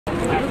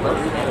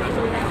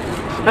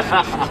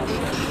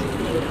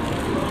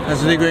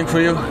How's the day going for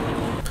you?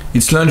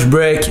 It's lunch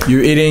break,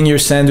 you're eating your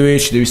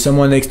sandwich, there's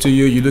someone next to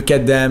you, you look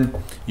at them,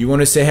 you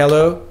want to say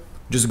hello,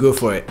 just go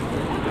for it.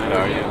 How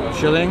are you?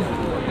 Chilling?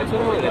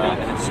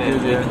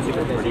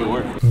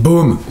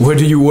 Boom! Where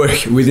do you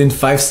work? Within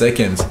 5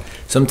 seconds.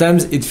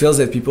 Sometimes it feels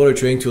that people are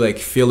trying to like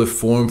fill a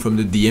form from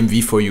the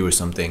DMV for you or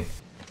something.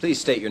 Please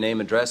state your name,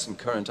 address, and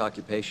current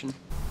occupation.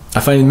 I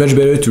find it much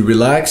better to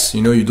relax,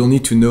 you know, you don't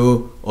need to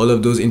know all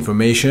of those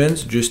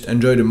informations, just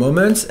enjoy the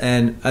moment,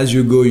 and as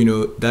you go, you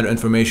know, that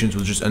information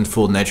will just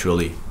unfold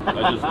naturally.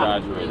 I just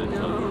graduated,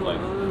 so like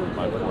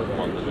my 4th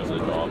month of the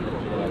job.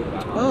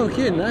 Oh,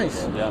 okay,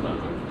 nice. Yeah, man.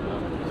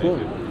 Cool.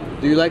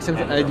 Do you like San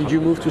did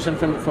you move to San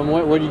Fran from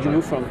where? Where did you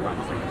move from?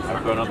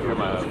 I've grown up here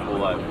my whole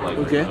life, like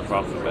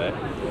across the bay.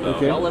 So,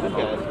 Okay.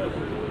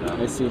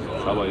 yeah. I see.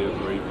 How about you?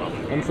 Where are you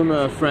from? I'm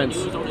from France.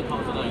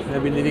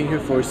 I've been living here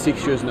for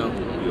 6 years now.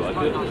 Do you like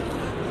it?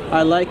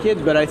 I like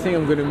it, but I think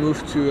I'm going to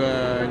move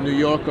to New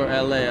York or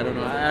LA. I don't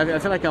know. I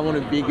feel like I want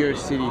a bigger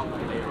city.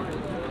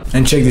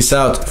 And check this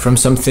out, from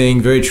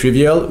something very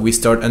trivial, we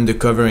start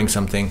undercovering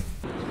something.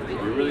 We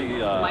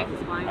really, I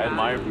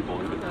admire people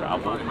who can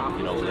travel,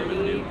 you know, live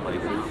in new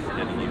places,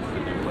 getting used to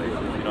new places,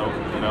 you know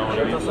what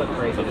I mean?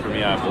 So for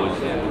me, I've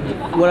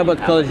always... What about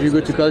college? You go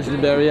to college in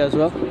the Bay Area as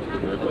well?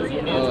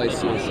 Oh, I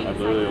see. I've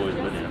literally always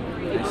been here.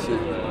 I see.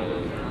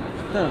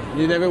 Huh.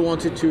 You never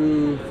wanted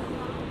to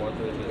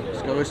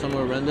discover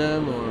somewhere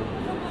random or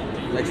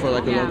like for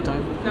like a long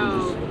time?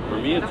 For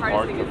me, it's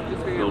hard to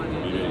build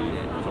community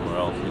somewhere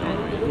else, you know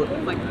what I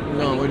mean?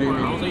 No, what do you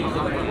mean?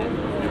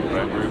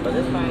 Friend group,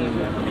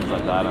 things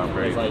like that. I'm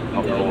very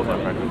comfortable with my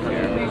friend group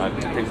here.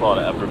 It takes a lot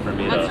of effort for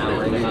me to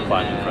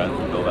find new friends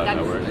and build that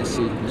network. I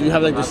see. Do you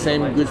have like the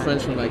same good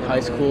friends from like high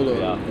school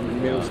or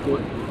middle school?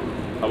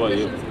 How about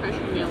you?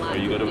 Are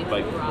you good at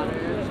like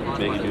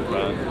making new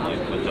friends and like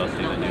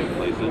adjusting to new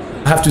places?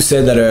 I have to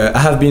say that I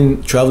have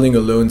been traveling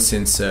alone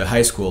since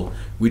high school,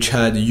 which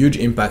had huge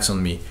impacts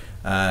on me.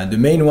 The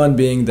main one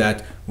being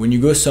that when you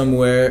go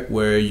somewhere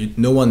where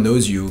no one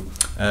knows you,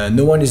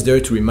 no one is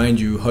there to remind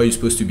you how you're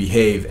supposed to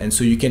behave, and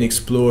so you can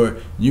explore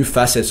new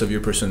facets of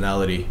your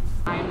personality.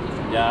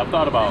 Yeah, I've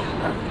thought about,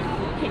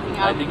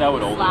 I think I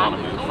would only want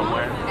to move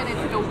somewhere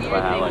if I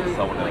had like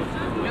someone that was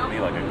with me,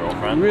 like a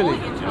girlfriend. Really?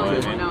 You know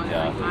what I mean?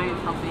 Yeah.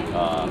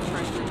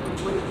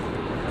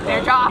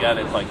 Again,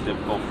 it's like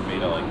difficult for me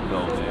to like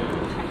build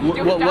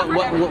new.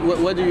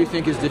 What do you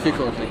think is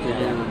difficult? Like,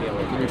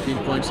 can you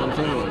pinpoint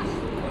something? Or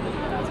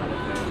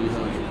do you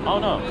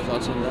have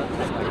thoughts on that? I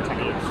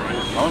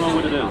don't know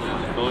what it is.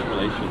 Building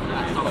relationships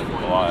is like a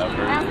lot of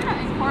effort.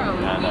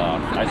 And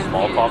I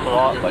small talk a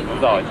lot. Like, this is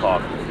how I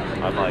talk.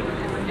 I'm like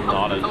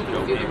not as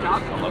joking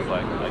unless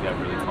like I get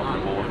really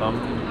comfortable with them.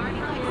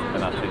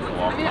 And that takes a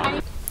long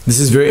time. This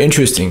is very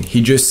interesting.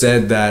 He just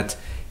said that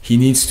he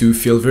needs to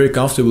feel very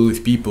comfortable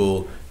with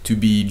people to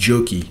be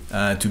jokey,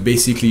 to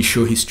basically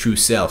show his true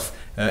self.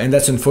 And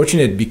that's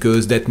unfortunate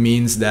because that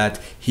means that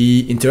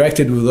he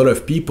interacted with a lot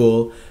of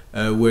people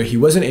where he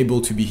wasn't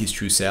able to be his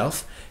true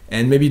self.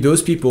 And maybe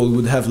those people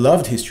would have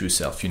loved his true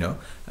self, you know,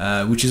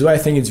 which is why I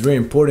think it's very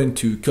important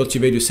to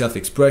cultivate your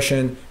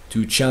self-expression,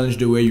 to challenge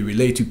the way you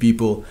relate to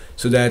people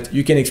so that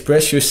you can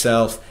express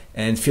yourself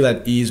and feel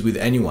at ease with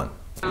anyone.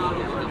 And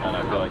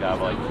I feel like I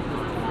have like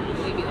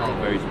a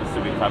very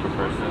specific type of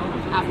person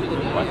I'm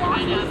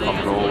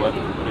comfortable with,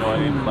 you know what I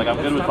mean? Like I'm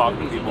good with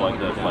talking to people like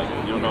this, like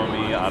you don't know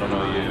me, I don't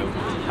know you.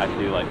 I can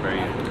do like very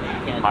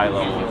high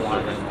level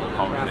surface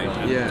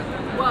conversation. Yeah.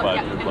 But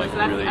like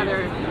really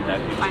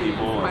connecting with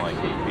people and like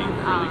being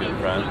really good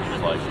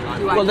friends,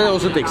 like well, that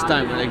also takes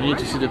time. Like you need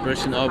to see the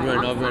person over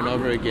and over and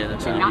over again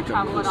until you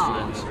become close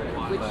friends.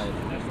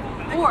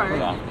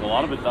 a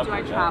lot of it's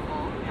effort, yeah.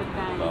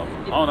 So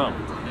I don't know.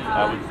 I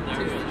would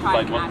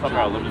like one summer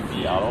I lived in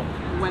Seattle.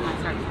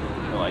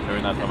 And, like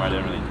during that summer I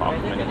didn't really talk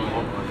to many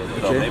people.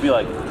 So maybe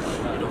like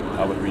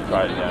I would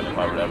retry it again if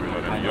I would ever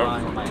go to New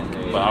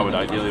York. But I would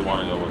ideally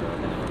want to go with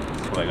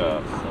like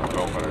a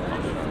girlfriend or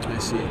something. I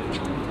see.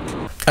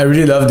 I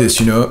really love this,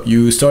 you know,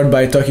 you start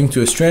by talking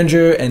to a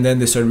stranger and then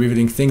they start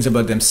revealing things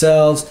about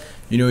themselves.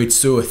 You know, it's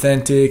so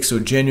authentic, so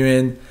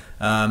genuine.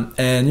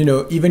 And you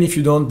know, even if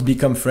you don't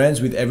become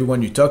friends with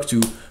everyone you talk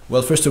to,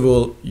 well, first of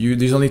all,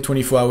 there's only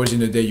 24 hours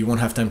in a day, you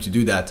won't have time to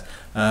do that.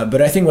 But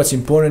I think what's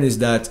important is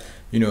that,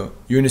 you know,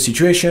 you're in a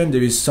situation,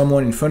 there is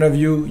someone in front of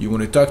you, you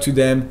want to talk to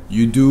them,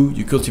 you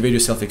cultivate your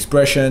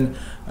self-expression,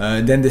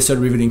 then they start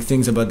revealing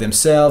things about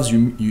themselves,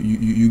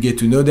 you get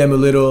to know them a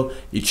little,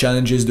 it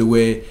challenges the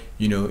way,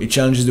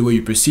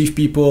 you perceive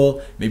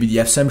people, maybe the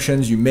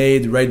assumptions you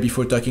made right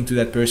before talking to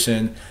that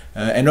person.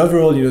 And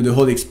overall, you know, the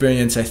whole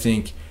experience, I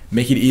think,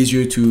 make it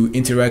easier to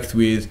interact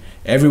with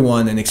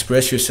everyone and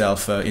express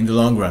yourself in the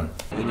long run.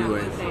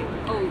 Anyway.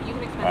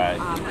 Alright.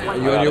 Are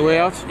you on your way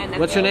out?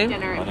 What's your name?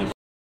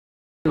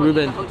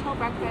 Ruben.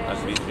 Nice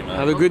to meet you, man.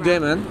 Have a good day,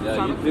 man.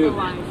 Yeah, you too.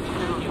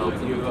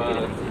 Hope you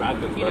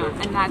practice better.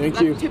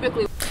 Thank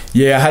you.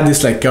 Yeah, I had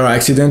this like car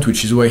accident,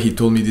 which is why he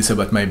told me this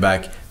about my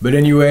back. But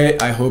anyway,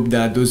 I hope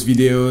that those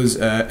videos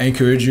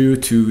encourage you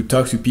to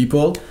talk to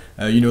people.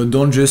 You know,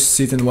 don't just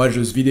sit and watch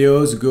those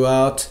videos. Go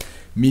out,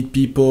 meet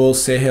people,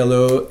 say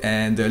hello,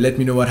 and let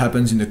me know what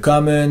happens in the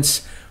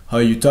comments, how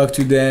you talk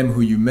to them,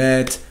 who you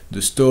met,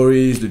 the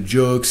stories, the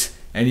jokes,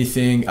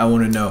 anything. I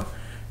want to know.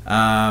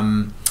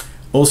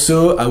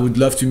 Also, I would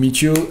love to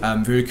meet you.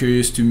 I'm very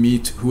curious to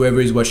meet whoever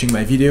is watching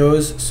my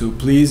videos. So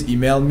please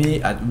email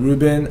me at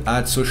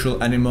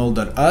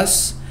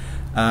ruben@socialanimal.us.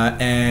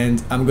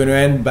 And I'm going to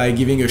end by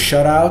giving a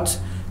shout out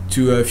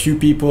to a few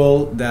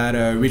people that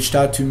reached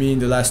out to me in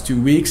the last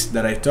 2 weeks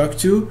that I talked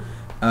to.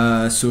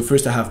 So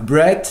first I have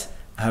Brett,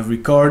 I have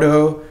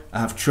Ricardo, I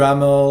have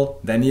Trammell,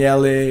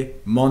 Daniele,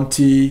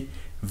 Monty,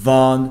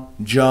 Vaughn,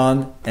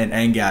 John, and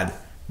Angad.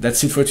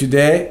 That's it for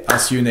today. I'll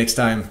see you next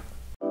time.